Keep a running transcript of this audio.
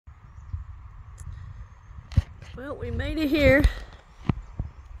Well, we made it here.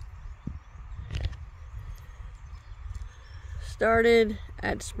 Started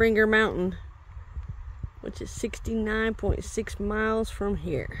at Springer Mountain, which is 69.6 miles from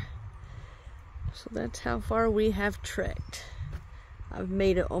here. So that's how far we have trekked. I've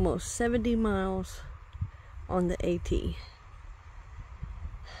made it almost 70 miles on the AT.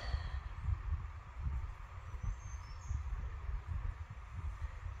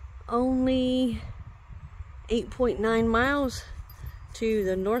 Only 8.9 miles to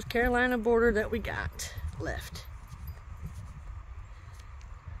the North Carolina border that we got left.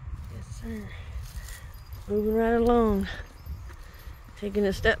 Yes, sir. Moving right along. Taking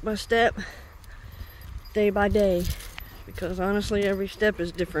it step by step, day by day. Because honestly, every step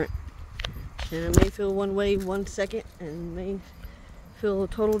is different. And it may feel one way 1 second and may feel a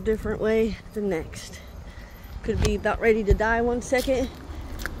total different way the next. Could be about ready to die 1 second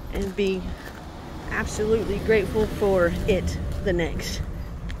and be absolutely grateful for it the next.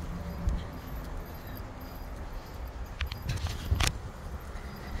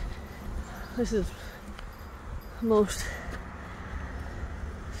 This is the most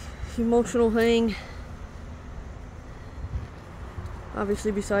emotional thing,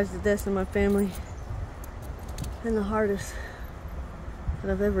 obviously besides the deaths of my family, and the hardest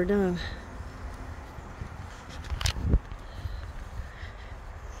that I've ever done.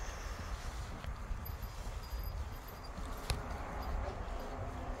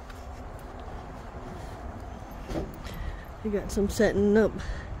 We got some setting up,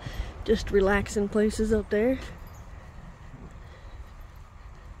 just relaxing places up there.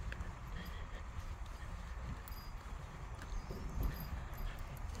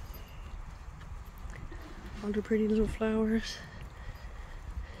 All the pretty little flowers.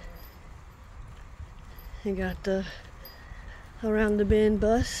 We got the Around the Bend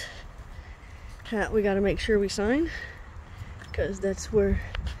bus that we got to make sure we sign, because that's where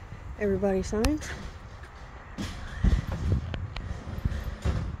everybody signs.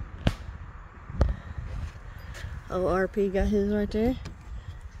 Oh, RP got his right there.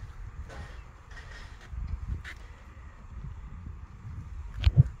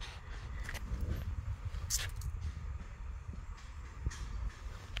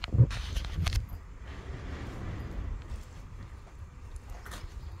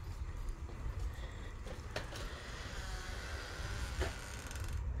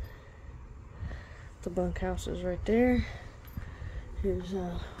 The bunkhouse is right there. Here's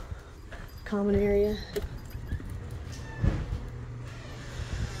a common area.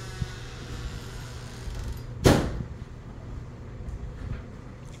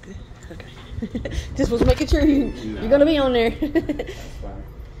 Okay. Just was making sure you're gonna be on there. Got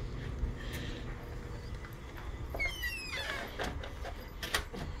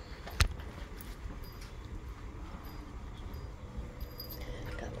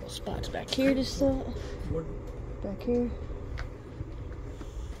little spots back here to sit. Back here.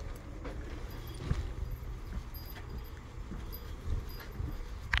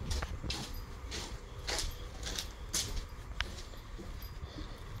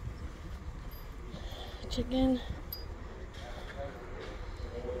 Chicken.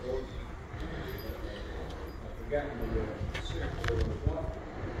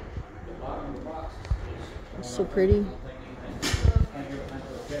 It's so pretty.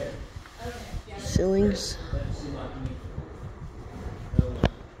 Ceilings.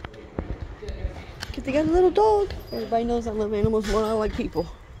 They got a little dog. Everybody knows I love animals more than I like people.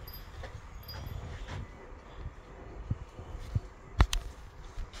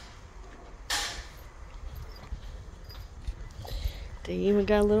 They even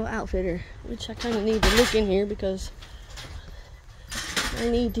got a little outfitter, which I kind of need to look in here because I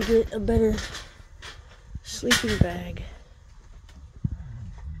need to get a better sleeping bag.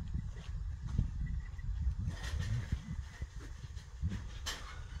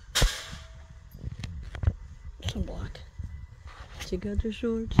 Sunblock. She got her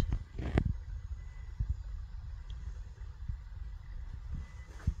shorts.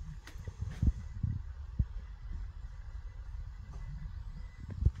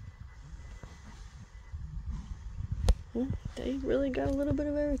 They really got a little bit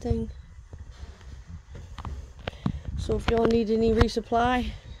of everything. So if y'all need any resupply,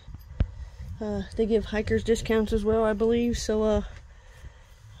 they give hikers discounts as well, I believe. So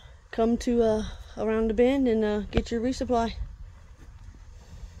come to Around the Bend and get your resupply.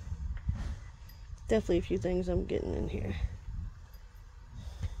 Definitely a few things I'm getting in here.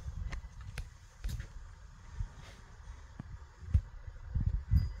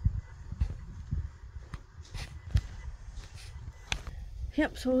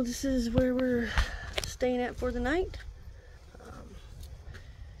 Yep, so this is where we're staying at for the night.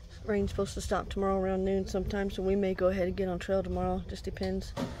 Rain's supposed to stop tomorrow around noon sometime, so we may go ahead and get on trail tomorrow. Just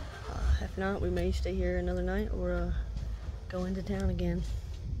depends. If not, we may stay here another night or go into town again.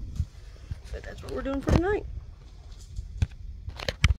 But that's what we're doing for tonight.